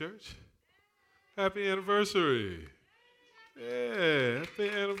Church. Happy anniversary. Yeah, happy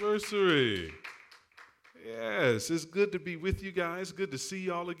anniversary. Yes, it's good to be with you guys. Good to see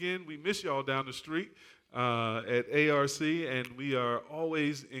y'all again. We miss y'all down the street at ARC, and we are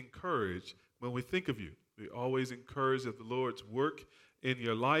always encouraged when we think of you. We always encouraged of the Lord's work in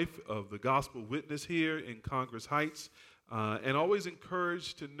your life, of the gospel witness here in Congress Heights, and always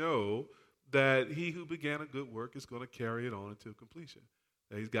encouraged to know that he who began a good work is going to carry it on until completion.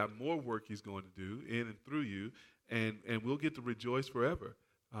 That he's got more work he's going to do in and through you, and we'll get to rejoice forever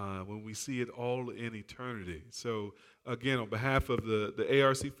when we see it all in eternity. So, again, on behalf of the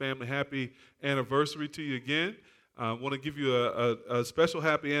ARC family, happy anniversary to you again. I want to give you a special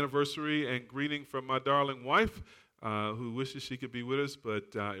happy anniversary and greeting from my darling wife, who wishes she could be with us,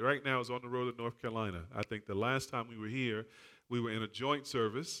 but right now is on the road to North Carolina. I think the last time we were here, we were in a joint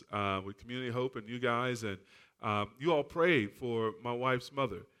service with Community Hope and you guys, and you all prayed for my wife's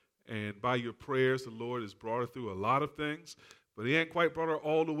mother. And by your prayers, the Lord has brought her through a lot of things, but he ain't quite brought her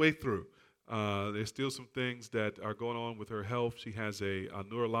all the way through. There's still some things that are going on with her health. She has a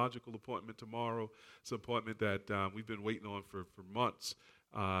neurological appointment tomorrow. It's an appointment that we've been waiting on for months.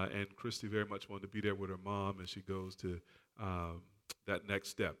 And Christy very much wanted to be there with her mom as she goes to that next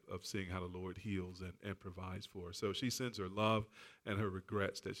step of seeing how the Lord heals and provides for her. So she sends her love and her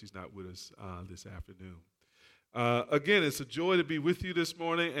regrets that she's not with us this afternoon. Again, it's a joy to be with you this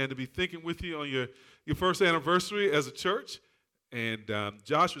morning and to be thinking with you on your first anniversary as a church. And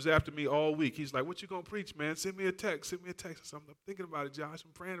Josh was after me all week. He's like, "What you going to preach, man? Send me a text. Send me a text." I said, "I'm thinking about it, Josh.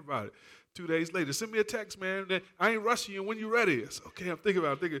 I'm praying about it." 2 days later, "Send me a text, man. I ain't rushing you when you're ready." I said, "Okay, I'm thinking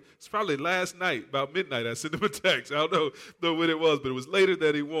about it." It's probably last night, about midnight, I sent him a text. I don't know when it was, but it was later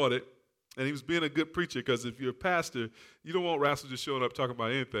that he wanted. And he was being a good preacher, because if you're a pastor, you don't want rascals just showing up talking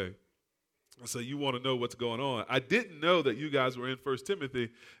about anything. So you want to know what's going on. I didn't know that you guys were in 1 Timothy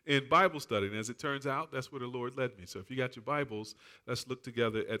in Bible study. And as it turns out, that's where the Lord led me. So if you got your Bibles, let's look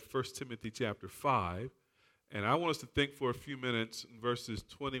together at 1 Timothy chapter 5. And I want us to think for a few minutes in verses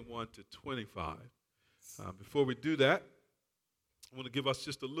 21 to 25. Before we do that, I want to give us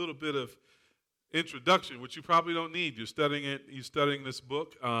just a little bit of introduction, which you probably don't need. You're studying this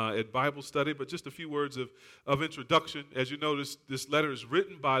book at Bible study, but just a few words of introduction. As you notice, this letter is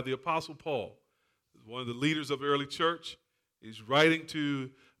written by the Apostle Paul, one of the leaders of the early church. He's writing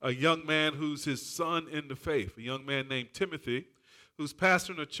to a young man who's his son in the faith, a young man named Timothy, who's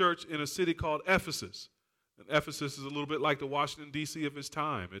pastoring a church in a city called Ephesus. And Ephesus is a little bit like the Washington, D.C. of his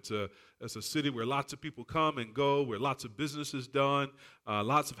time. It's a city where lots of people come and go, where lots of business is done,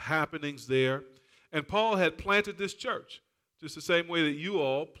 lots of happenings there. And Paul had planted this church, just the same way that you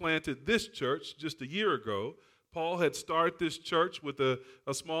all planted this church just a year ago. Paul had started this church with a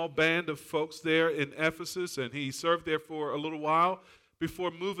small band of folks there in Ephesus, and he served there for a little while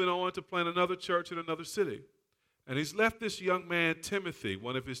before moving on to plant another church in another city. And he's left this young man, Timothy,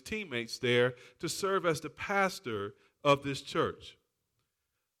 one of his teammates there, to serve as the pastor of this church.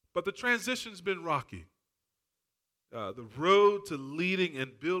 But the transition's been rocky. The road to leading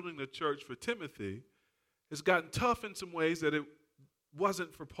and building the church for Timothy has gotten tough in some ways that it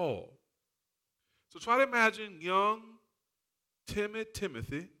wasn't for Paul. So try to imagine young, timid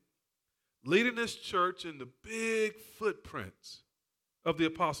Timothy leading this church in the big footprints of the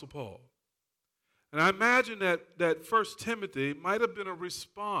Apostle Paul. And I imagine that 1 Timothy might have been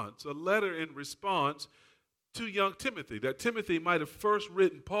a letter in response to young Timothy, that Timothy might have first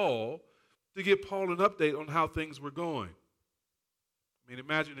written Paul to give Paul an update on how things were going. I mean,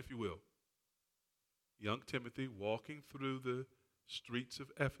 imagine, if you will, young Timothy walking through the streets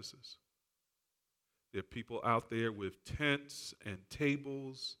of Ephesus. There are people out there with tents and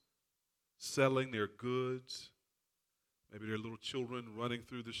tables selling their goods. Maybe there are little children running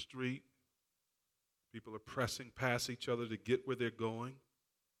through the street. People are pressing past each other to get where they're going.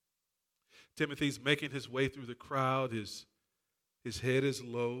 Timothy's making his way through the crowd. His head is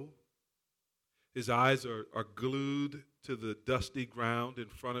low. His eyes are glued to the dusty ground in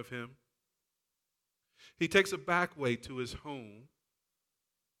front of him. He takes a back way to his home,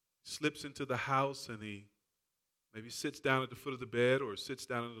 slips into the house, and he maybe sits down at the foot of the bed or sits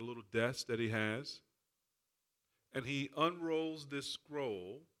down at a little desk that he has. And he unrolls this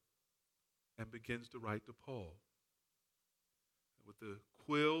scroll and begins to write to Paul. With the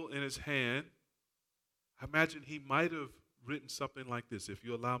quill in his hand, I imagine he might have written something like this. If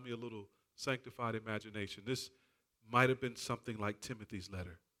you allow me a little sanctified imagination, this might have been something like Timothy's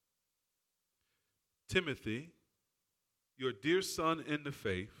letter. Timothy, your dear son in the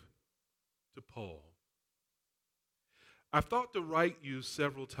faith, to Paul. I've thought to write you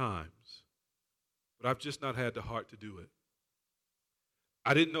several times, but I've just not had the heart to do it.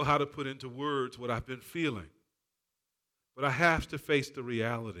 I didn't know how to put into words what I've been feeling. But I have to face the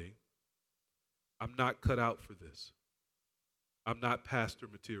reality. I'm not cut out for this. I'm not pastor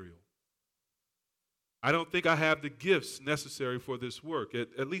material. I don't think I have the gifts necessary for this work,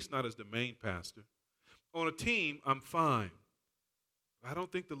 at least not as the main pastor. On a team, I'm fine. I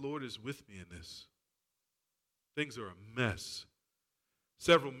don't think the Lord is with me in this. Things are a mess.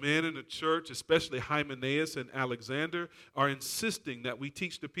 Several men in the church, especially Hymenaeus and Alexander, are insisting that we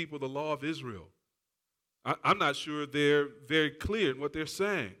teach the people the law of Israel. I'm not sure they're very clear in what they're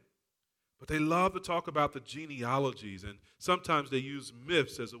saying, but they love to talk about the genealogies, and sometimes they use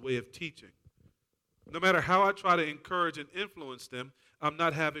myths as a way of teaching. No matter how I try to encourage and influence them, I'm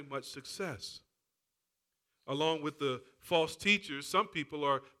not having much success. Along with the false teachers, some people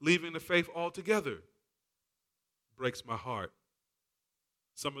are leaving the faith altogether. Breaks my heart.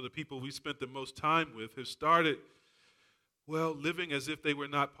 Some of the people we spent the most time with have started, living as if they were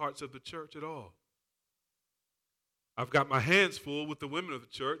not parts of the church at all. I've got my hands full with the women of the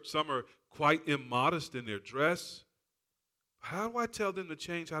church. Some are quite immodest in their dress. How do I tell them to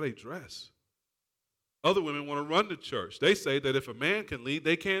change how they dress? Other women want to run the church. They say that if a man can lead,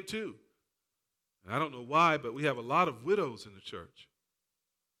 they can too. And I don't know why, but we have a lot of widows in the church.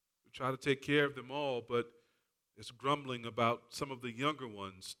 We try to take care of them all, but it's grumbling about some of the younger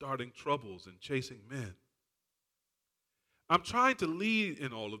ones starting troubles and chasing men. I'm trying to lead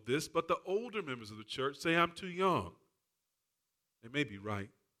in all of this, but the older members of the church say I'm too young. They may be right.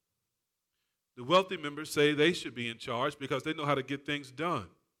 The wealthy members say they should be in charge because they know how to get things done.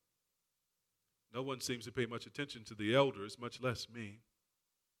 No one seems to pay much attention to the elders, much less me.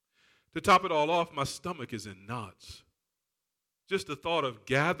 To top it all off, my stomach is in knots. Just the thought of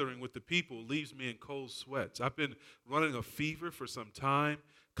gathering with the people leaves me in cold sweats. I've been running a fever for some time,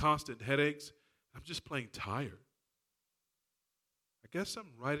 constant headaches. I'm just plain tired. I guess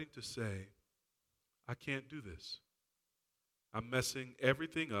I'm writing to say I can't do this. I'm messing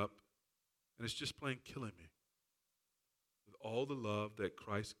everything up, and it's just plain killing me with all the love that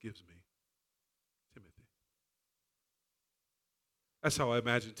Christ gives me. Timothy. That's how I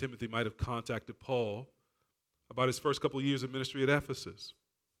imagine Timothy might have contacted Paul about his first couple of years of ministry at Ephesus.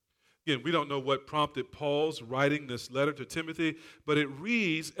 Again, we don't know what prompted Paul's writing this letter to Timothy, but it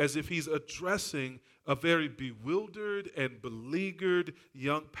reads as if he's addressing a very bewildered and beleaguered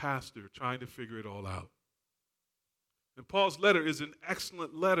young pastor trying to figure it all out. And Paul's letter is an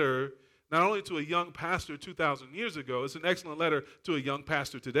excellent letter, not only to a young pastor 2,000 years ago, it's an excellent letter to a young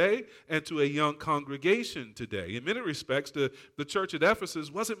pastor today and to a young congregation today. In many respects, the church at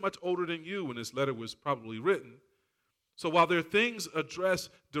Ephesus wasn't much older than you when this letter was probably written. So while there are things addressed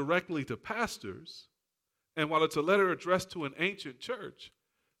directly to pastors, and while it's a letter addressed to an ancient church,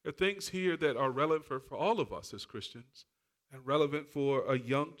 there are things here that are relevant for all of us as Christians and relevant for a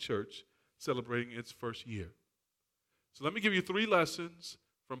young church celebrating its first year. So let me give you 3 lessons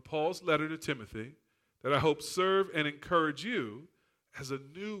from Paul's letter to Timothy that I hope serve and encourage you as a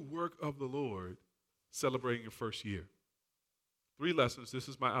new work of the Lord celebrating your first year. 3 lessons. This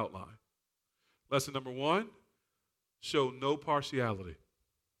is my outline. Lesson number 1, show no partiality.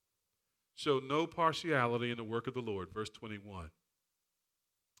 Show no partiality in the work of the Lord, verse 21.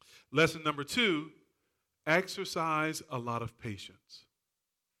 Lesson number 2, exercise a lot of patience.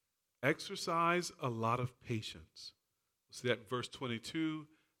 Exercise a lot of patience. We'll see that in verse 22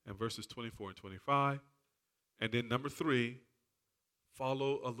 and verses 24 and 25. And then number 3,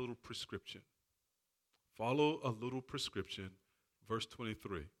 follow a little prescription. Follow a little prescription, verse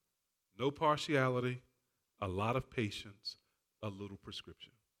 23. No partiality, a lot of patience, a little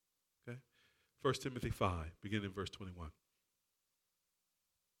prescription. Okay? 1 Timothy 5, beginning in verse 21.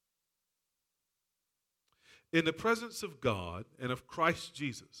 In the presence of God and of Christ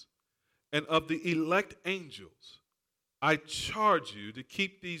Jesus and of the elect angels, I charge you to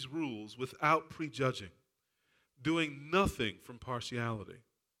keep these rules without prejudging, doing nothing from partiality.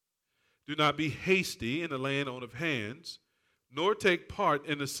 Do not be hasty in the laying on of hands, nor take part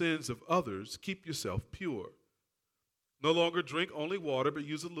in the sins of others. Keep yourself pure. No longer drink only water, but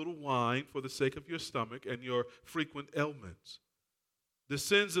use a little wine for the sake of your stomach and your frequent ailments. The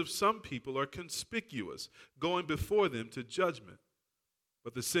sins of some people are conspicuous, going before them to judgment,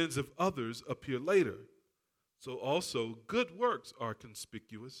 but the sins of others appear later. So also good works are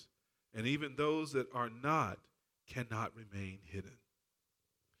conspicuous, and even those that are not cannot remain hidden.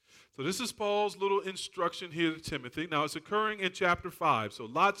 So this is Paul's little instruction here to Timothy. Now, it's occurring in chapter 5, so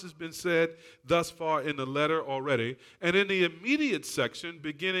lots has been said thus far in the letter already. And in the immediate section,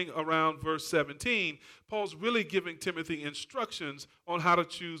 beginning around verse 17, Paul's really giving Timothy instructions on how to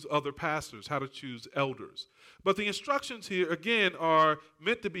choose other pastors, how to choose elders. But the instructions here, again, are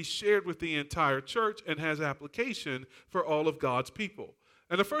meant to be shared with the entire church and has application for all of God's people.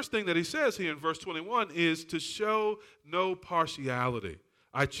 And the first thing that he says here in verse 21 is to show no partiality.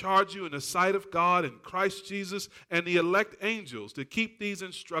 I charge you in the sight of God and Christ Jesus and the elect angels to keep these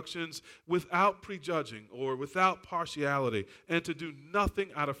instructions without prejudging or without partiality and to do nothing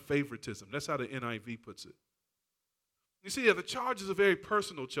out of favoritism. That's how the NIV puts it. You see, the charge is a very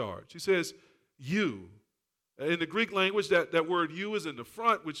personal charge. He says, you. In the Greek language, that word you is in the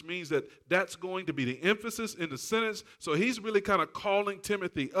front, which means that's going to be the emphasis in the sentence. So he's really kind of calling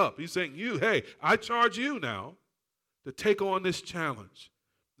Timothy up. He's saying, you, hey, I charge you now to take on this challenge,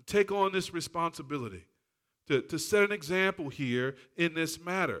 to take on this responsibility, to set an example here in this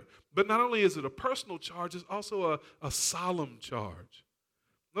matter. But not only is it a personal charge, it's also a solemn charge.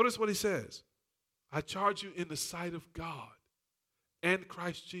 Notice what he says. I charge you in the sight of God and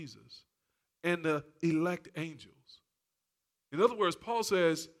Christ Jesus and the elect angels. In other words, Paul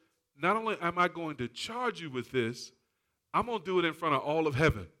says, not only am I going to charge you with this, I'm going to do it in front of all of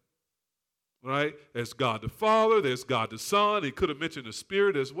heaven. Right? There's God the Father, there's God the Son. He could have mentioned the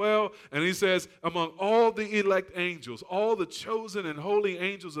Spirit as well. And he says, among all the elect angels, all the chosen and holy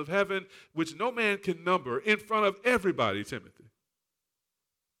angels of heaven, which no man can number, in front of everybody, Timothy.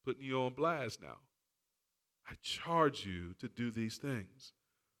 Putting you on blast now. I charge you to do these things.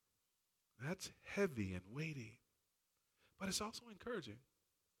 That's heavy and weighty. But it's also encouraging.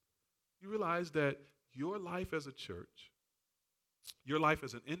 You realize that your life as a church, your life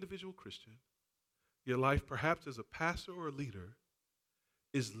as an individual Christian, your life perhaps as a pastor or a leader,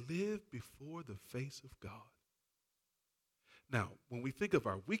 is lived before the face of God. Now, when we think of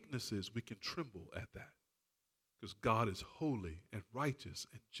our weaknesses, we can tremble at that because God is holy and righteous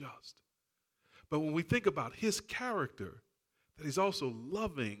and just. But when we think about his character, that he's also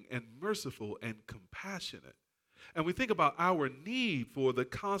loving and merciful and compassionate, and we think about our need for the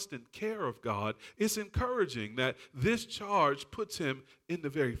constant care of God, it's encouraging that this charge puts him in the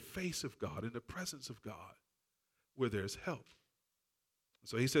very face of God, in the presence of God, where there's help.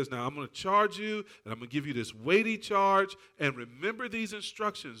 So he says, now I'm going to charge you, and I'm going to give you this weighty charge, and remember these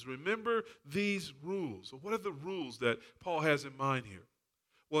instructions, remember these rules. So what are the rules that Paul has in mind here?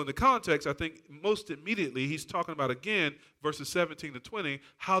 Well, in the context, I think most immediately he's talking about, again, verses 17 to 20,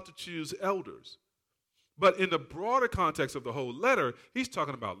 how to choose elders. But in the broader context of the whole letter, he's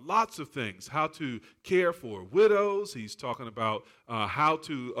talking about lots of things. How to care for widows. He's talking about how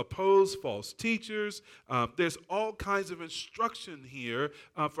to oppose false teachers. There's all kinds of instruction here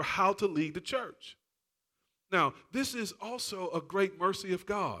for how to lead the church. Now, this is also a great mercy of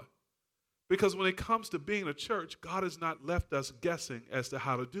God. Because when it comes to being a church, God has not left us guessing as to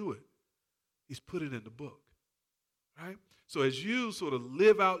how to do it. He's put it in the book, right? So as you sort of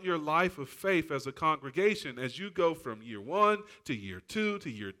live out your life of faith as a congregation, as you go from year 1 to year 2 to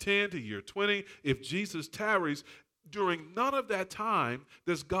year 10 to year 20, if Jesus tarries, during none of that time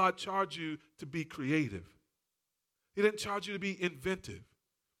does God charge you to be creative. He didn't charge you to be inventive.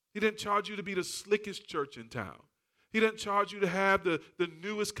 He didn't charge you to be the slickest church in town. He doesn't charge you to have the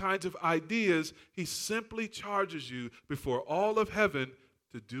newest kinds of ideas. He simply charges you before all of heaven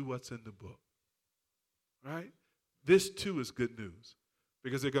to do what's in the book. Right? This, too, is good news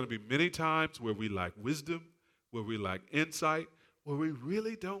because there are going to be many times where we lack wisdom, where we lack insight, where we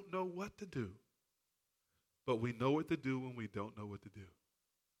really don't know what to do. But we know what to do when we don't know what to do.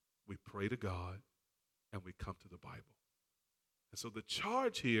 We pray to God and we come to the Bible. And so the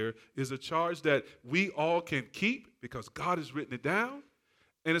charge here is a charge that we all can keep because God has written it down.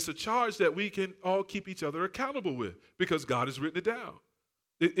 And it's a charge that we can all keep each other accountable with because God has written it down.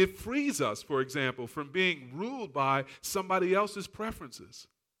 It frees us, for example, from being ruled by somebody else's preferences.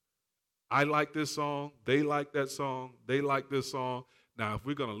 I like this song. They like that song. They like this song. Now, if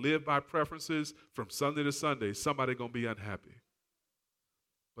we're going to live by preferences from Sunday to Sunday, somebody's going to be unhappy.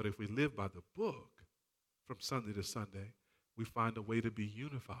 But if we live by the book from Sunday to Sunday, we find a way to be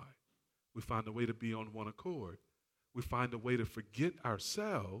unified. We find a way to be on one accord. We find a way to forget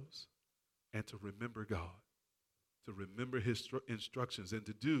ourselves and to remember God, to remember his instructions and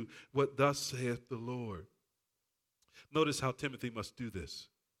to do what thus saith the Lord. Notice how Timothy must do this.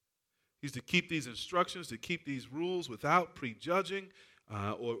 He's to keep these instructions, to keep these rules without prejudging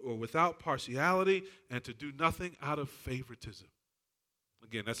or without partiality, and to do nothing out of favoritism.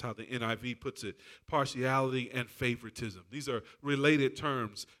 Again, that's how the NIV puts it. Partiality and favoritism. These are related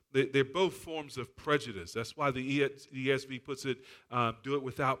terms. They're both forms of prejudice. That's why the ESV puts it, do it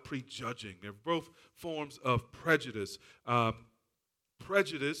without prejudging. They're both forms of prejudice.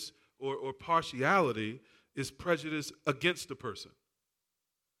 Prejudice or partiality is prejudice against a person.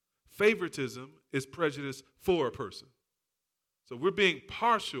 Favoritism is prejudice for a person. So we're being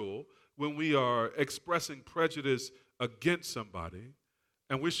partial when we are expressing prejudice against somebody,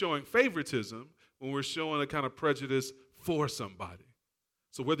 and we're showing favoritism when we're showing a kind of prejudice for somebody.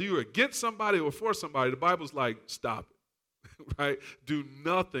 So whether you're against somebody or for somebody, the Bible's like, stop it, right? Do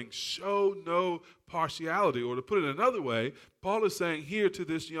nothing. Show no partiality. Or to put it another way, Paul is saying here to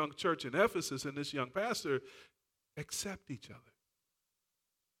this young church in Ephesus and this young pastor, accept each other.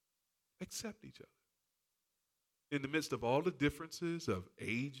 Accept each other. In the midst of all the differences of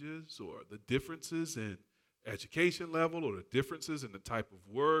ages or the differences in education level or the differences in the type of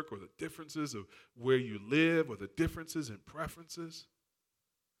work or the differences of where you live or the differences in preferences,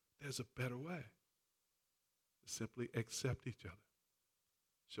 there's a better way. Simply accept each other.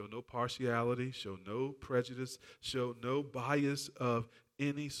 Show no partiality, show no prejudice, show no bias of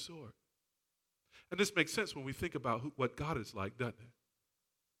any sort. And this makes sense when we think about what God is like, doesn't it?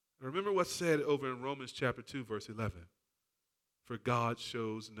 Remember what's said over in Romans chapter 2, verse 11. For God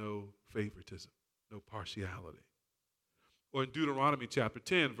shows no favoritism, no partiality. Or in Deuteronomy chapter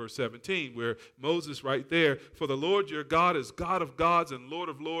 10, verse 17, where Moses right there, for the Lord your God is God of gods and Lord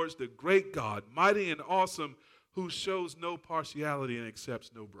of lords, the great God, mighty and awesome, who shows no partiality and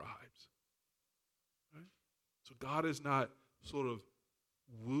accepts no bribes. Right? So God is not sort of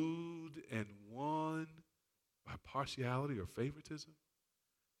wooed and won by partiality or favoritism.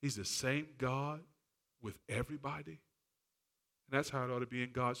 He's the same God with everybody. And that's how it ought to be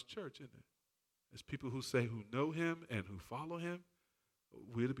in God's church, isn't it? As people who say who know him and who follow him,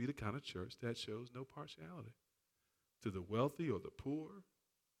 we're to be the kind of church that shows no partiality to the wealthy or the poor,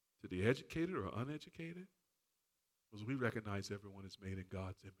 to the educated or uneducated. Because we recognize everyone is made in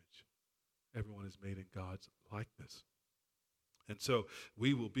God's image. Everyone is made in God's likeness. And so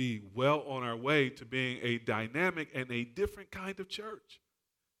we will be well on our way to being a dynamic and a different kind of church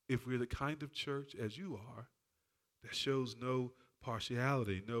if we're the kind of church, as you are, that shows no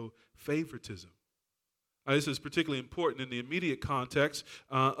partiality, no favoritism. This is particularly important in the immediate context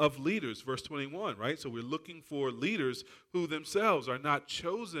of leaders, verse 21, right? So we're looking for leaders who themselves are not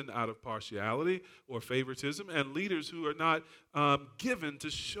chosen out of partiality or favoritism, and leaders who are not given to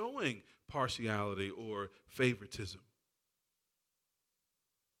showing partiality or favoritism.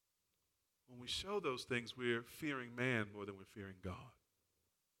 When we show those things, we're fearing man more than we're fearing God.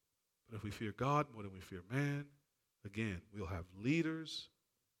 But if we fear God more than we fear man, again, we'll have leaders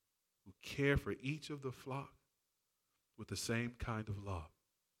who care for each of the flock with the same kind of love,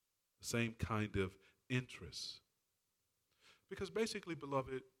 the same kind of interest. Because basically, beloved,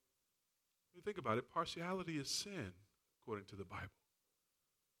 when you think about it, partiality is sin, according to the Bible.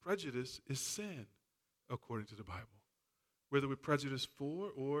 Prejudice is sin, according to the Bible, whether we're prejudiced for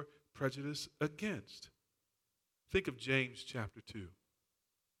or prejudice against. Think of James chapter 2.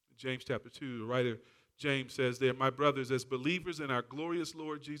 James chapter 2, the writer James says there, my brothers, as believers in our glorious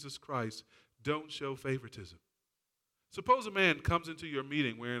Lord Jesus Christ, don't show favoritism. Suppose a man comes into your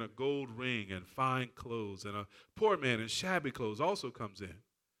meeting wearing a gold ring and fine clothes, and a poor man in shabby clothes also comes in.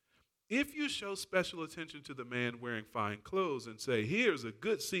 If you show special attention to the man wearing fine clothes and say, here's a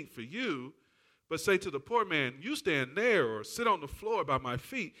good seat for you, but say to the poor man, you stand there or sit on the floor by my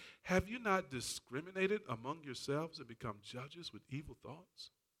feet, have you not discriminated among yourselves and become judges with evil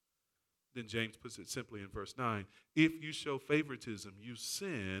thoughts? Then James puts it simply in verse 9, if you show favoritism, you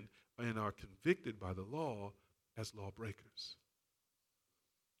sin and are convicted by the law as lawbreakers.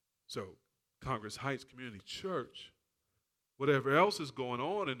 So, Congress Heights Community Church, whatever else is going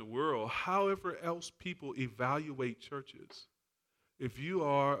on in the world, however else people evaluate churches, if you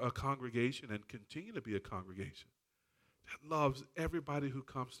are a congregation and continue to be a congregation that loves everybody who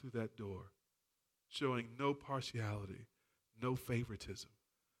comes through that door, showing no partiality, no favoritism,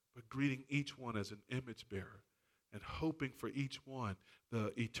 but greeting each one as an image bearer and hoping for each one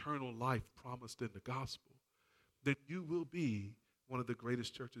the eternal life promised in the gospel, then you will be one of the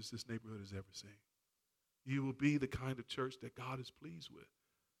greatest churches this neighborhood has ever seen. You will be the kind of church that God is pleased with.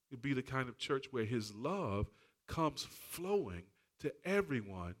 You'll be the kind of church where his love comes flowing to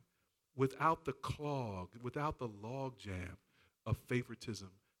everyone without the clog, without the log jam of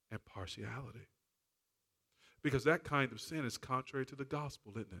favoritism and partiality. Because that kind of sin is contrary to the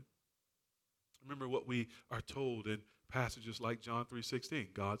gospel, isn't it? Remember what we are told in passages like John 3:16.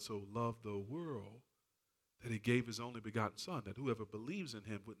 God so loved the world that he gave his only begotten Son, that whoever believes in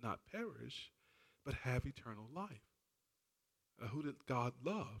him would not perish, but have eternal life. Who did God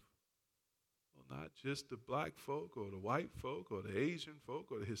love? Well, not just the black folk or the white folk or the Asian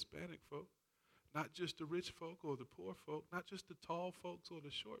folk or the Hispanic folk, not just the rich folk or the poor folk, not just the tall folks or the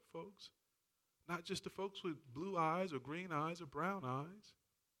short folks, not just the folks with blue eyes or green eyes or brown eyes.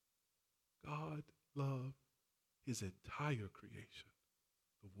 God loved his entire creation,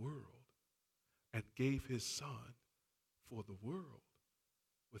 the world, and gave his Son for the world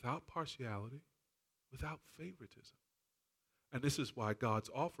without partiality, without favoritism. And this is why God's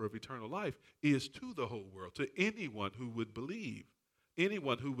offer of eternal life is to the whole world, to anyone who would believe,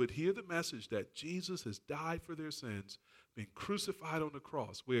 anyone who would hear the message that Jesus has died for their sins, being crucified on the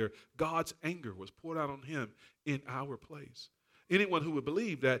cross, where God's anger was poured out on him in our place. Anyone who would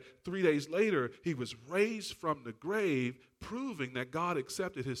believe that 3 days later he was raised from the grave, proving that God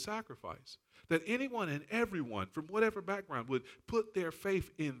accepted his sacrifice. That anyone and everyone from whatever background would put their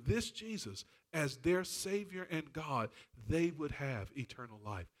faith in this Jesus as their Savior and God, they would have eternal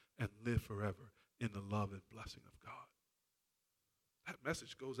life and live forever in the love and blessing of God. That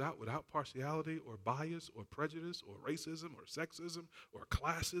message goes out without partiality or bias or prejudice or racism or sexism or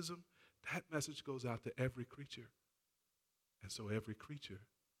classism. That message goes out to every creature. And so every creature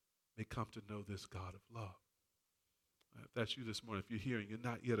may come to know this God of love. If that's you this morning, if you're here and you're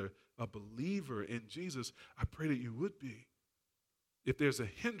not yet a believer in Jesus, I pray that you would be. If there's a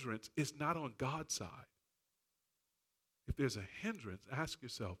hindrance, it's not on God's side. If there's a hindrance, ask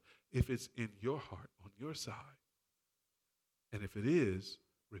yourself if it's in your heart, on your side. And if it is,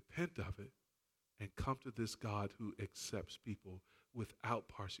 repent of it and come to this God who accepts people without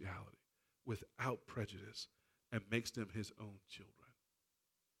partiality, without prejudice, and makes them his own children.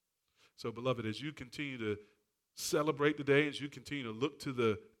 So, beloved, as you continue to celebrate today, as you continue to look to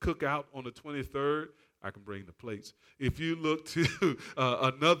the cookout on the 23rd, I can bring the plates. If you look to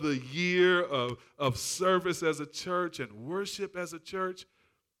another year of service as a church and worship as a church,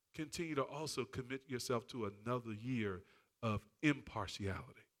 continue to also commit yourself to another year of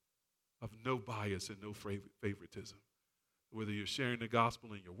impartiality, of no bias and no favoritism. Whether you're sharing the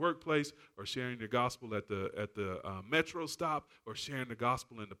gospel in your workplace or sharing the gospel at the metro stop or sharing the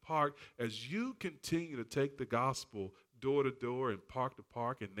gospel in the park, as you continue to take the gospel door to door and park to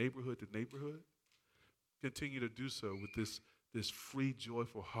park and neighborhood to neighborhood, continue to do so with this free,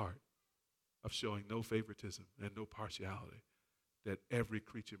 joyful heart of showing no favoritism and no partiality, that every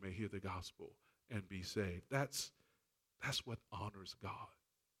creature may hear the gospel and be saved. That's what honors God.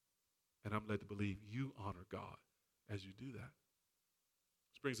 And I'm led to believe you honor God as you do that.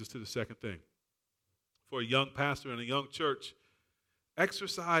 This brings us to the second thing. For a young pastor and a young church,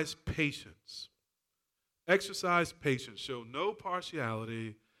 exercise patience. Exercise patience. Show no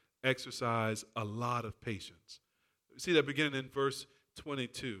partiality. Exercise a lot of patience. See that beginning in verse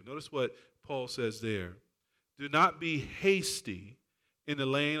 22. Notice what Paul says there. Do not be hasty in the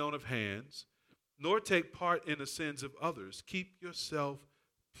laying on of hands, nor take part in the sins of others. Keep yourself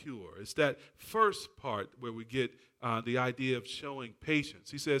pure. It's that first part where we get the idea of showing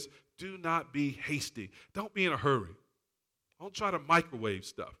patience. He says, do not be hasty. Don't be in a hurry. Don't try to microwave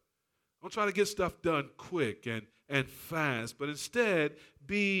stuff. Don't try to get stuff done quick and fast, but instead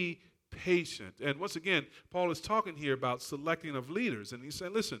be patient. And once again, Paul is talking here about selecting of leaders. And he's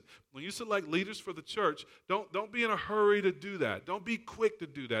saying, listen, when you select leaders for the church, don't be in a hurry to do that. Don't be quick to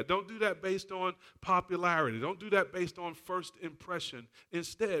do that. Don't do that based on popularity. Don't do that based on first impression.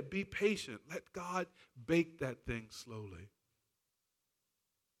 Instead, be patient. Let God bake that thing slowly.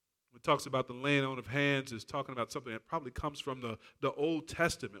 When it talks about the laying on of hands, is talking about something that probably comes from the Old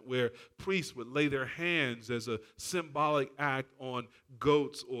Testament, where priests would lay their hands as a symbolic act on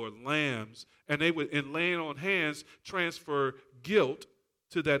goats or lambs, and they would, in laying on hands, transfer guilt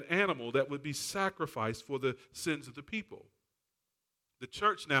to that animal that would be sacrificed for the sins of the people. The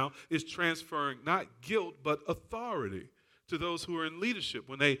church now is transferring not guilt, but authority to those who are in leadership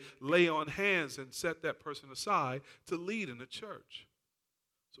when they lay on hands and set that person aside to lead in the church.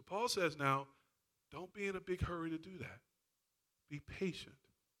 So Paul says now, don't be in a big hurry to do that. Be patient.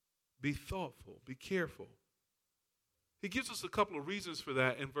 Be thoughtful. Be careful. He gives us a couple of reasons for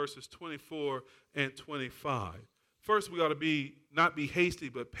that in verses 24 and 25. First, we ought to not be hasty,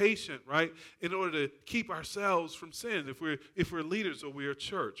 but patient, right? In order to keep ourselves from sin if we're leaders or we're a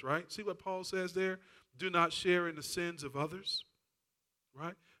church, right? See what Paul says there? Do not share in the sins of others,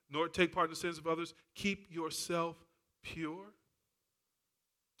 right? Nor take part in the sins of others. Keep yourself pure.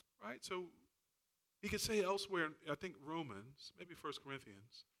 Right? So he could say elsewhere, I think Romans, maybe 1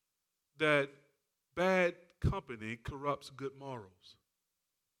 Corinthians, that bad company corrupts good morals.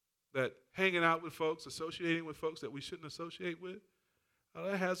 that hanging out with folks, associating with folks that we shouldn't associate with,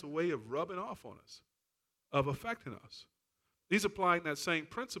 that has a way of rubbing off on us, of affecting us. He's applying that same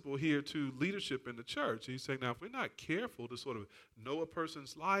principle here to leadership in the church. He's saying, now, if we're not careful to sort of know a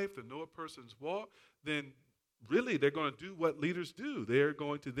person's life and know a person's walk, then really they're going to do what leaders do. They're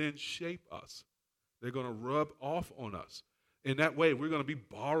going to then shape us. They're going to rub off on us. In that way, we're going to be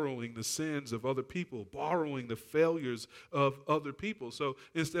borrowing the sins of other people, borrowing the failures of other people. So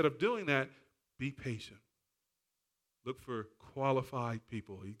instead of doing that, be patient. Look for qualified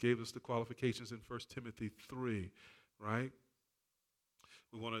people. He gave us the qualifications in 1 Timothy 3, right?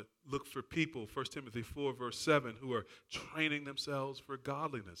 We want to look for people, 1 Timothy 4, verse 7, who are training themselves for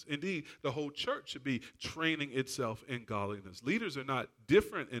godliness. Indeed, the whole church should be training itself in godliness. Leaders are not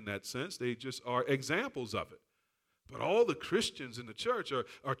different in that sense. They just are examples of it. But all the Christians in the church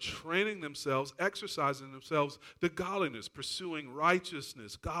are training themselves, exercising themselves to godliness, pursuing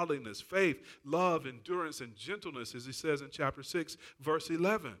righteousness, godliness, faith, love, endurance, and gentleness, as he says in chapter 6, verse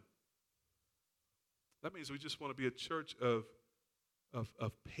 11. That means we just want to be a church of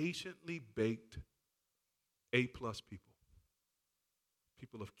patiently baked A-plus people.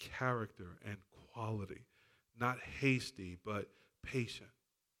 People of character and quality. Not hasty, but patient.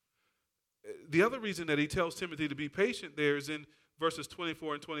 The other reason that he tells Timothy to be patient there is in verses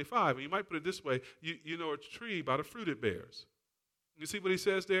 24 and 25. And you might put it this way, you know a tree by the fruit it bears. You see what he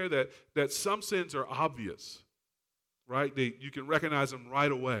says there? That some sins are obvious, right? You can recognize them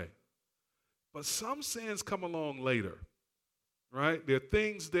right away. But some sins come along later, right? There are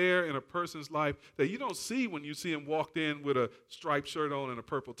things there in a person's life that you don't see when you see him walked in with a striped shirt on and a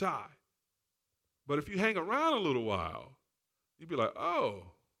purple tie. But if you hang around a little while, you'd be like, oh,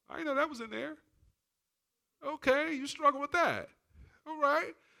 I didn't know that was in there. Okay, you struggle with that. All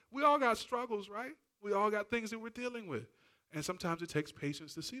right. We all got struggles, right? We all got things that we're dealing with. And sometimes it takes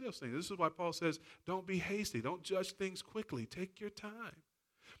patience to see those things. This is why Paul says, don't be hasty. Don't judge things quickly. Take your time.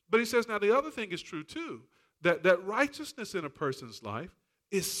 But he says, now the other thing is true too, that righteousness in a person's life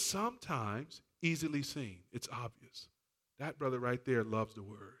is sometimes easily seen. It's obvious. That brother right there loves the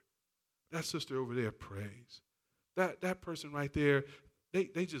word. That sister over there prays. That person right there,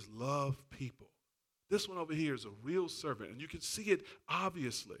 they just love people. This one over here is a real servant, and you can see it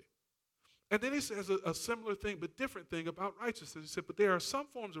obviously. And then he says a similar thing, but different thing about righteousness. He said, but there are some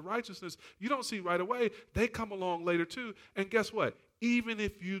forms of righteousness you don't see right away. They come along later too. And guess what? Even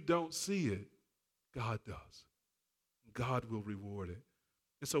if you don't see it, God does. God will reward it.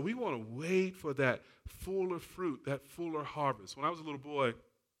 And so we want to wait for that fuller fruit, that fuller harvest. When I was a little boy,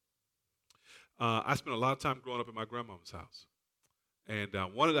 I spent a lot of time growing up at my grandmama's house. And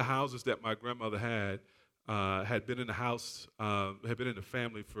one of the houses that my grandmother had been in the house, had been in the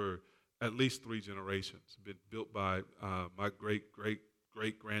family for at least 3 generations. Been built by my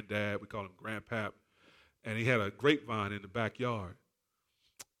great-great-great-granddad. We call him Grandpap. And he had a grapevine in the backyard.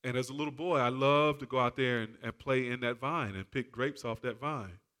 And as a little boy, I loved to go out there and play in that vine and pick grapes off that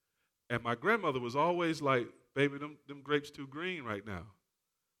vine. And my grandmother was always like, baby, them grapes too green right now.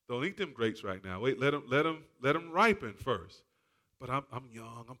 Don't eat them grapes right now. Wait, let them ripen first. But I'm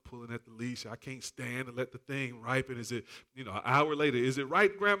young. I'm pulling at the leash. I can't stand to let the thing ripen. Is it, an hour later, is it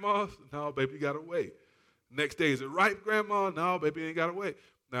ripe, Grandma? No, baby, you got to wait. Next day, is it ripe, Grandma? No, baby, you ain't got to wait.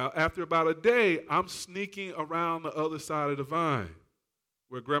 Now, after about a day, I'm sneaking around the other side of the vine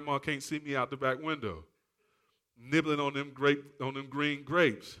where Grandma can't see me out the back window, nibbling on them green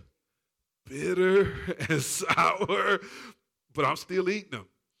grapes. Bitter and sour, but I'm still eating them.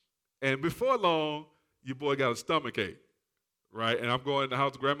 And before long, your boy got a stomach ache. Right? And I'm going in the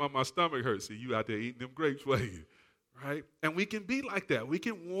house, Grandma, my stomach hurts. See, you out there eating them grapes for you. Right? And we can be like that. We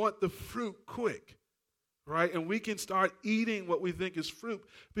can want the fruit quick. Right? And we can start eating what we think is fruit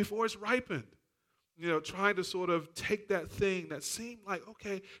before it's ripened. Trying to sort of take that thing that seemed like,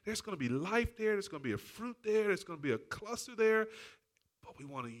 okay, there's going to be life there. There's going to be a fruit there. There's going to be a cluster there. But we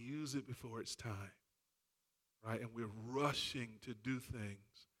want to use it before it's time. Right? And we're rushing to do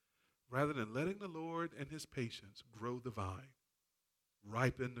things rather than letting the Lord and his patience grow the vine.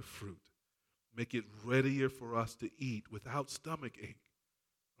 Ripen the fruit. Make it readier for us to eat without stomach ache,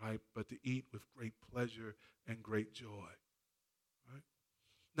 right? But to eat with great pleasure and great joy, right?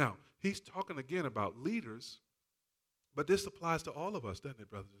 Now, he's talking again about leaders, but this applies to all of us, doesn't it,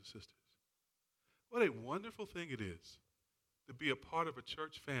 brothers and sisters? What a wonderful thing it is to be a part of a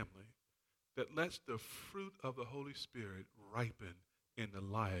church family that lets the fruit of the Holy Spirit ripen in the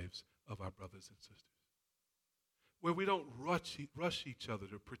lives of our brothers and sisters. Where we don't rush each other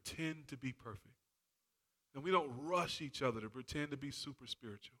to pretend to be perfect. And we don't rush each other to pretend to be super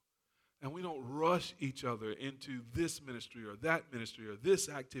spiritual. And we don't rush each other into this ministry or this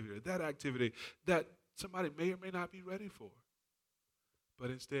activity or that activity that somebody may or may not be ready for.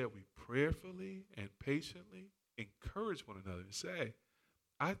 But instead, we prayerfully and patiently encourage one another and say,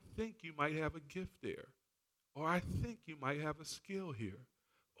 I think you might have a gift there, or I think you might have a skill here,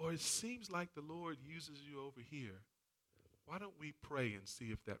 or it seems like the Lord uses you over here. Why don't we pray and see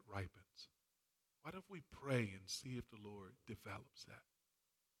if that ripens? Why don't we pray and see if the Lord develops that?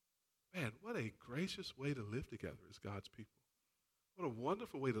 Man, what a gracious way to live together as God's people. What a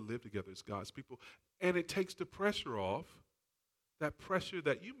wonderful way to live together as God's people. And it takes the pressure off, that pressure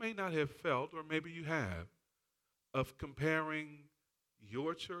that you may not have felt, or maybe you have, of comparing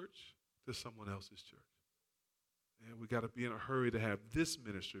your church to someone else's church. And we got to be in a hurry to have this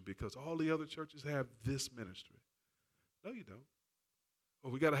ministry because all the other churches have this ministry. No, you don't.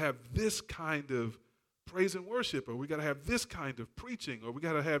 Or we got to have this kind of praise and worship, or we got to have this kind of preaching, or we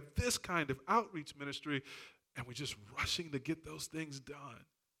got to have this kind of outreach ministry, and we're just rushing to get those things done.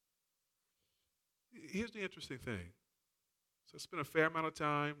 Here's the interesting thing. So I spent a fair amount of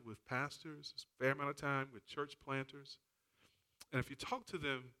time with pastors, a fair amount of time with church planters, and if you talk to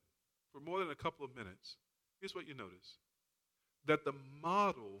them for more than a couple of minutes, here's what you notice. That the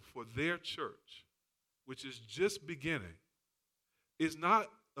model for their church, which is just beginning, is not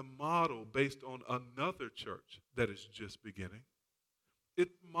a model based on another church that is just beginning.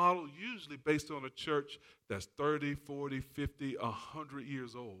 It's model usually based on a church that's 30, 40, 50, 100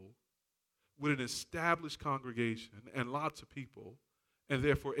 years old with an established congregation and lots of people and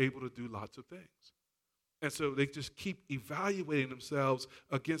therefore able to do lots of things. And so they just keep evaluating themselves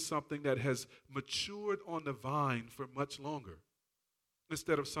against something that has matured on the vine for much longer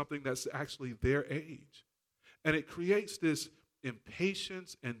instead of something that's actually their age. And it creates this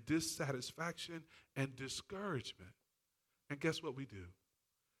impatience and dissatisfaction and discouragement. And guess what we do?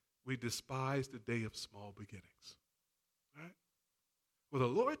 We despise the day of small beginnings. Right? Well, the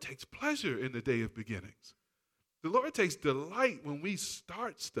Lord takes pleasure in the day of beginnings. The Lord takes delight when we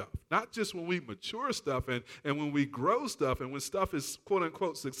start stuff, not just when we mature stuff and when we grow stuff and when stuff is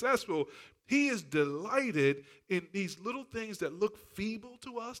quote-unquote successful. He is delighted in these little things that look feeble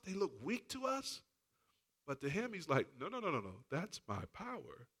to us. They look weak to us. But to him, he's like, no. That's my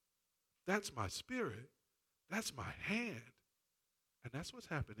power. That's my spirit. That's my hand. And that's what's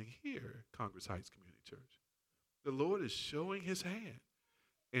happening here at Congress Heights Community Church. The Lord is showing his hand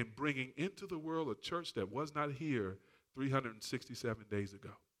and bringing into the world a church that was not here 367 days ago.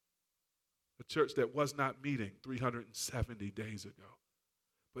 A church that was not meeting 370 days ago,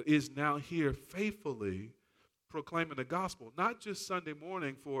 but is now here faithfully proclaiming the gospel, not just Sunday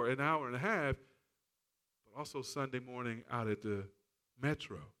morning for an hour and a half, but also Sunday morning out at the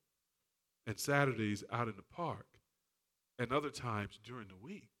Metro and Saturdays out in the park and other times during the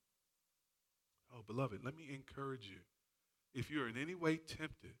week. Oh, beloved, let me encourage you. If you're in any way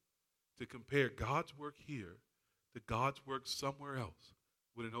tempted to compare God's work here to God's work somewhere else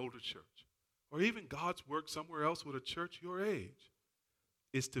with an older church, or even God's work somewhere else with a church your age,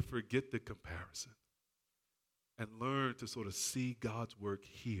 is to forget the comparison and learn to sort of see God's work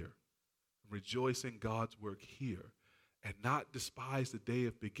here, rejoice in God's work here, and not despise the day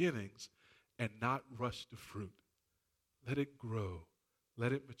of beginnings and not rush the fruit. Let it grow.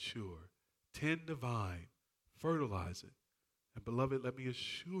 Let it mature. Tend the vine. Fertilize it. And beloved, let me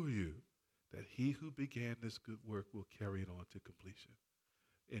assure you that he who began this good work will carry it on to completion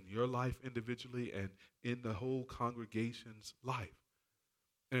in your life individually and in the whole congregation's life.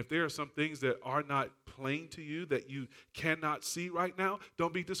 And if there are some things that are not plain to you that you cannot see right now,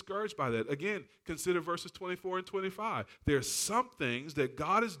 don't be discouraged by that. Again, consider verses 24 and 25. There are some things that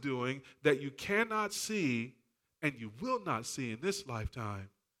God is doing that you cannot see and you will not see in this lifetime,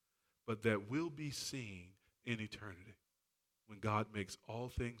 but that will be seen in eternity when God makes all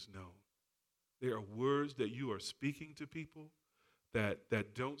things known. There are words that you are speaking to people that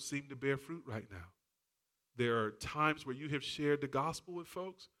don't seem to bear fruit right now. There are times where you have shared the gospel with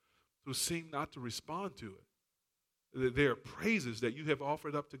folks who seem not to respond to it. There are praises that you have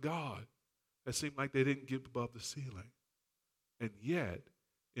offered up to God that seem like they didn't get above the ceiling. And yet,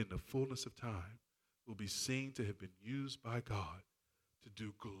 in the fullness of time, will be seen to have been used by God to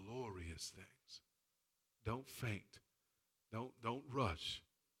do glorious things. Don't faint. Don't rush.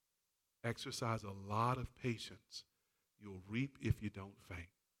 Exercise a lot of patience. You'll reap if you don't faint.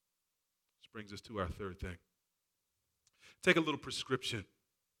 This brings us to our third thing. Take a little prescription.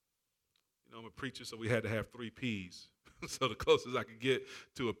 You know, I'm a preacher, so we had to have 3 P's. So the closest I can get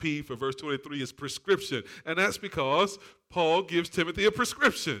to a P for verse 23 is prescription. And that's because Paul gives Timothy a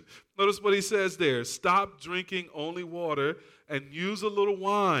prescription. Notice what he says there. Stop drinking only water and use a little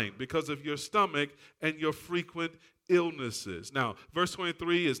wine because of your stomach and your frequent illnesses. Now, verse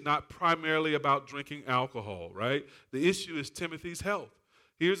 23 is not primarily about drinking alcohol, right? The issue is Timothy's health.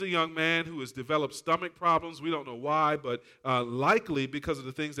 Here's a young man who has developed stomach problems. We don't know why, but likely because of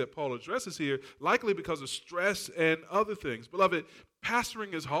the things that Paul addresses here, likely because of stress and other things. Beloved,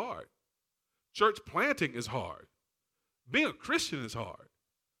 pastoring is hard. Church planting is hard. Being a Christian is hard.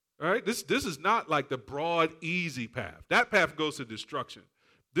 All right? This is not like the broad, easy path. That path goes to destruction.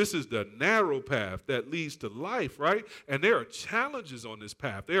 This is the narrow path that leads to life, right? And there are challenges on this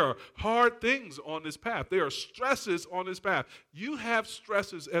path. There are hard things on this path. There are stresses on this path. You have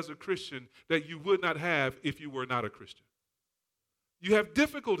stresses as a Christian that you would not have if you were not a Christian. You have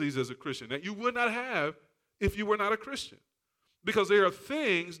difficulties as a Christian that you would not have if you were not a Christian. Because there are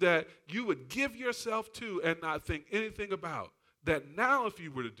things that you would give yourself to and not think anything about. That now if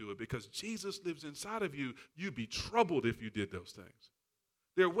you were to do it, because Jesus lives inside of you, you'd be troubled if you did those things.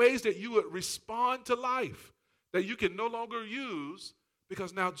 There are ways that you would respond to life that you can no longer use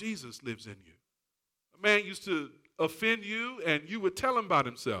because now Jesus lives in you. A man used to offend you and you would tell him about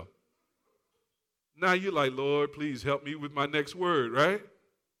himself. Now you're like, Lord, please help me with my next word, right?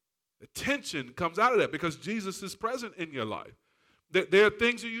 The tension comes out of that because Jesus is present in your life. There are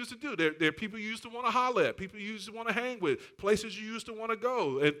things you used to do. There are people you used to want to holler at, people you used to want to hang with, places you used to want to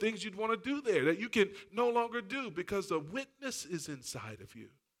go, and things you'd want to do there that you can no longer do because the witness is inside of you.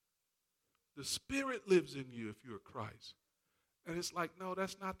 The Spirit lives in you if you're Christ. And it's like, no,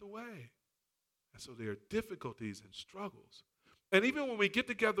 that's not the way. And so there are difficulties and struggles. And even when we get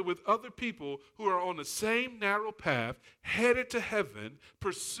together with other people who are on the same narrow path, headed to heaven,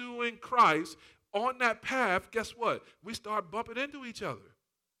 pursuing Christ, on that path, guess what? We start bumping into each other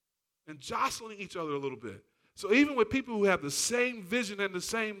and jostling each other a little bit. So even with people who have the same vision and the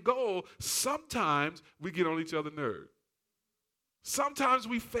same goal, sometimes we get on each other's nerves. Sometimes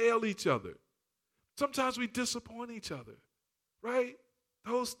we fail each other. Sometimes we disappoint each other, right?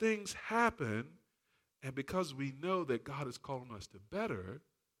 Those things happen, and because we know that God is calling us to better,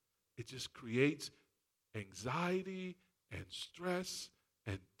 it just creates anxiety and stress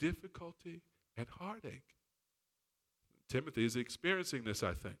and difficulty and heartache. Timothy is experiencing this,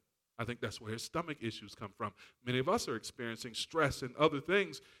 I think. I think that's where his stomach issues come from. Many of us are experiencing stress and other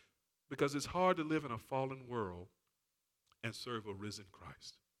things because it's hard to live in a fallen world and serve a risen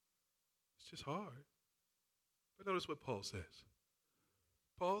Christ. It's just hard. But notice what Paul says.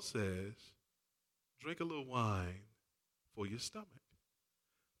 Paul says, drink a little wine for your stomach.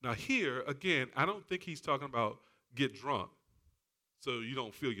 Now here, again, I don't think he's talking about get drunk so you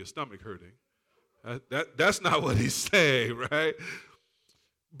don't feel your stomach hurting. That's not what he's saying, right?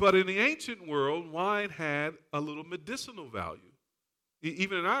 But in the ancient world, wine had a little medicinal value.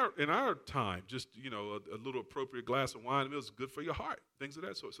 Even in our time, just a little appropriate glass of wine is good for your heart, things of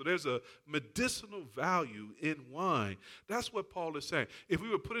that sort. So there's a medicinal value in wine. That's what Paul is saying. If we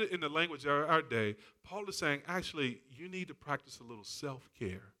would put it in the language of our day, Paul is saying, actually, you need to practice a little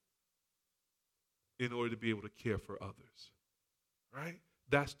self-care in order to be able to care for others, right?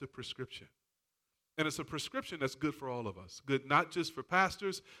 That's the prescription. And it's a prescription that's good for all of us. Good not just for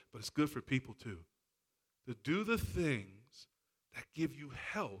pastors, but it's good for people too. To do the things that give you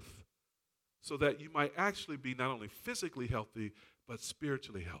health so that you might actually be not only physically healthy, but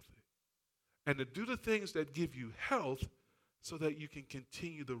spiritually healthy. And to do the things that give you health so that you can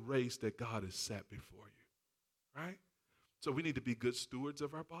continue the race that God has set before you, right? So we need to be good stewards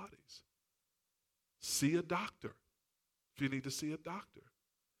of our bodies. See a doctor if you need to see a doctor.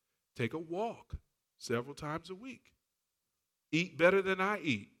 Take a walk several times a week. Eat better than I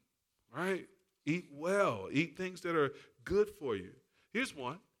eat, right? Eat well. Eat things that are good for you. Here's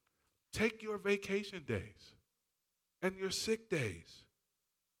one. Take your vacation days and your sick days.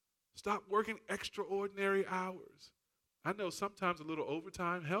 Stop working extraordinary hours. I know sometimes a little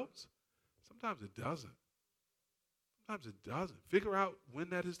overtime helps. Sometimes it doesn't. Sometimes it doesn't. Figure out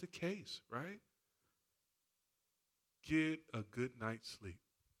when that is the case, right? Get a good night's sleep.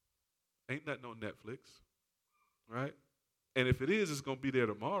 Ain't that no Netflix, right? And if it is, it's going to be there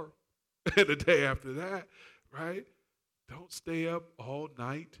tomorrow and the day after that, right? Don't stay up all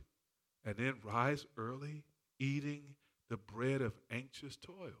night and then rise early eating the bread of anxious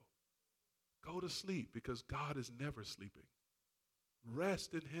toil. Go to sleep because God is never sleeping.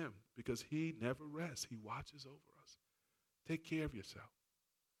 Rest in him because he never rests. He watches over us. Take care of yourself.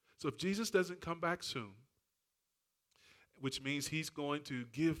 So if Jesus doesn't come back soon, which means he's going to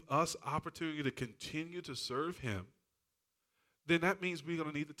give us opportunity to continue to serve him, then that means we're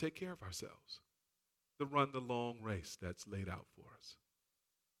going to need to take care of ourselves, to run the long race that's laid out for us.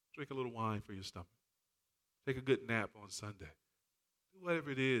 Drink a little wine for your stomach. Take a good nap on Sunday. Do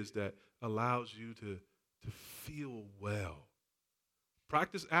whatever it is that allows you to feel well.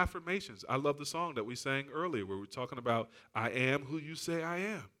 Practice affirmations. I love the song that we sang earlier where we're talking about, I am who you say I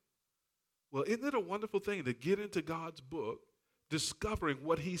am. Well, isn't it a wonderful thing to get into God's book, discovering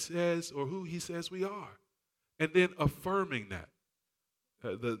what he says or who he says we are, and then affirming that?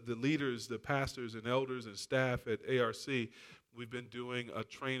 The leaders, the pastors and elders and staff at ARC, we've been doing a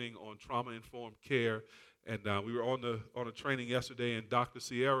training on trauma-informed care, and we were on a training yesterday, and Dr.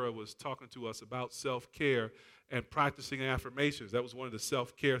 Sierra was talking to us about self-care and practicing affirmations. That was one of the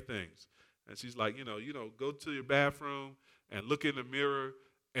self-care things. And she's like, go to your bathroom and look in the mirror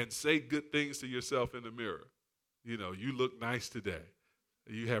and say good things to yourself in the mirror. You look nice today.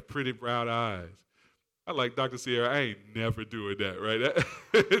 You have pretty brown eyes. I like Dr. Sierra. I ain't never doing that, right?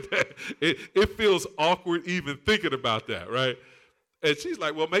 It feels awkward even thinking about that, right? And she's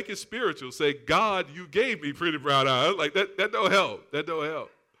like, well, make it spiritual. Say, God, you gave me pretty brown eyes. Like, that don't help. That don't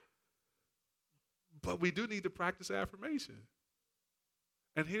help. But we do need to practice affirmation.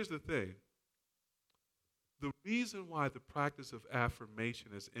 And here's the thing. The reason why the practice of affirmation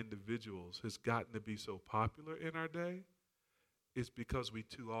as individuals has gotten to be so popular in our day is because we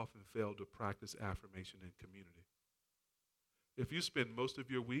too often fail to practice affirmation in community. If you spend most of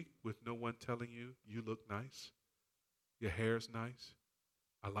your week with no one telling you, you look nice, your hair's nice,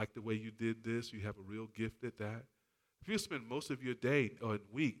 I like the way you did this, you have a real gift at that. If you spend most of your day or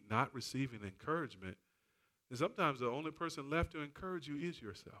week not receiving encouragement, then sometimes the only person left to encourage you is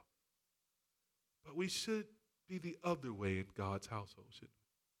yourself. But we should be the other way in God's household, shouldn't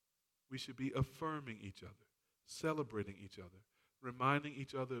we? We should be affirming each other, celebrating each other, reminding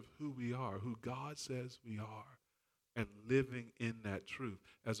each other of who we are, who God says we are, and living in that truth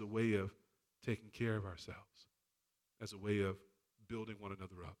as a way of taking care of ourselves, as a way of building one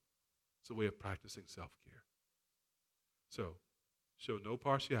another up. It's a way of practicing self-care. So, show no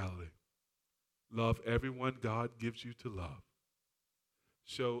partiality. Love everyone God gives you to love.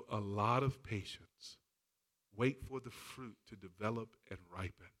 Show a lot of patience. Wait for the fruit to develop and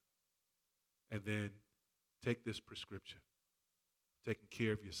ripen. And then take this prescription. Taking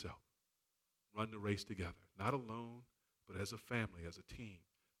care of yourself. Run the race together. Not alone, but as a family, as a team.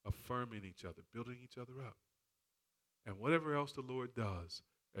 Affirming each other, building each other up. And whatever else the Lord does,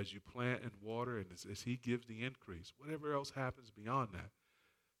 as you plant and water and as he gives the increase, whatever else happens beyond that,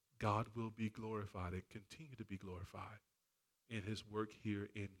 God will be glorified and continue to be glorified in his work here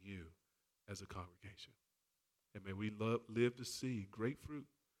in you as a congregation. And may we live to see great fruit.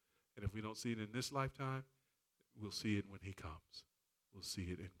 And if we don't see it in this lifetime, we'll see it when he comes. We'll see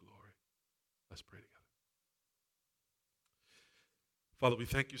it in glory. Let's pray together. Father, we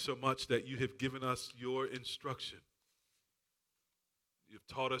thank you so much that you have given us your instruction. You've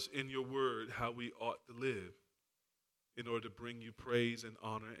taught us in your word how we ought to live in order to bring you praise and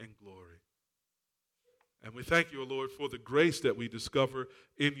honor and glory. And we thank you, O Lord, for the grace that we discover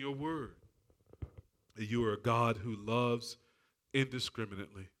in your word. That you are a God who loves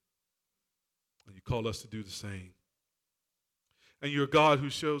indiscriminately. And you call us to do the same. And you're a God who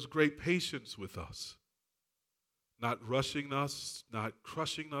shows great patience with us. Not rushing us, not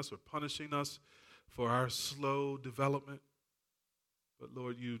crushing us or punishing us for our slow development. But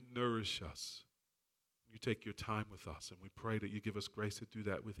Lord, you nourish us. You take your time with us, and we pray that you give us grace to do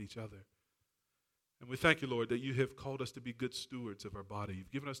that with each other. And we thank you, Lord, that you have called us to be good stewards of our body.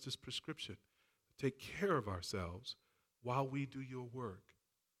 You've given us this prescription to take care of ourselves while we do your work.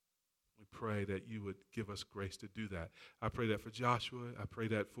 We pray that you would give us grace to do that. I pray that for Joshua. I pray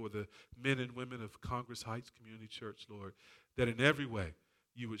that for the men and women of Congress Heights Community Church, Lord, that in every way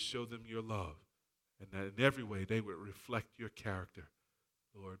you would show them your love, and that in every way they would reflect your character.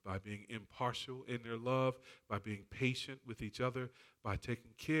 Lord, by being impartial in their love, by being patient with each other, by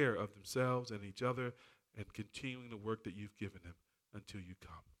taking care of themselves and each other, and continuing the work that you've given them until you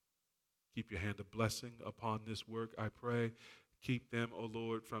come. Keep your hand of blessing upon this work, I pray. Keep them, O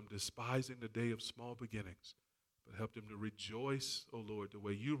Lord, from despising the day of small beginnings, but help them to rejoice, O Lord, the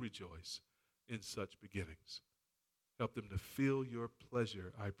way you rejoice in such beginnings. Help them to feel your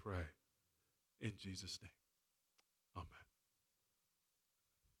pleasure, I pray. In Jesus' name, amen.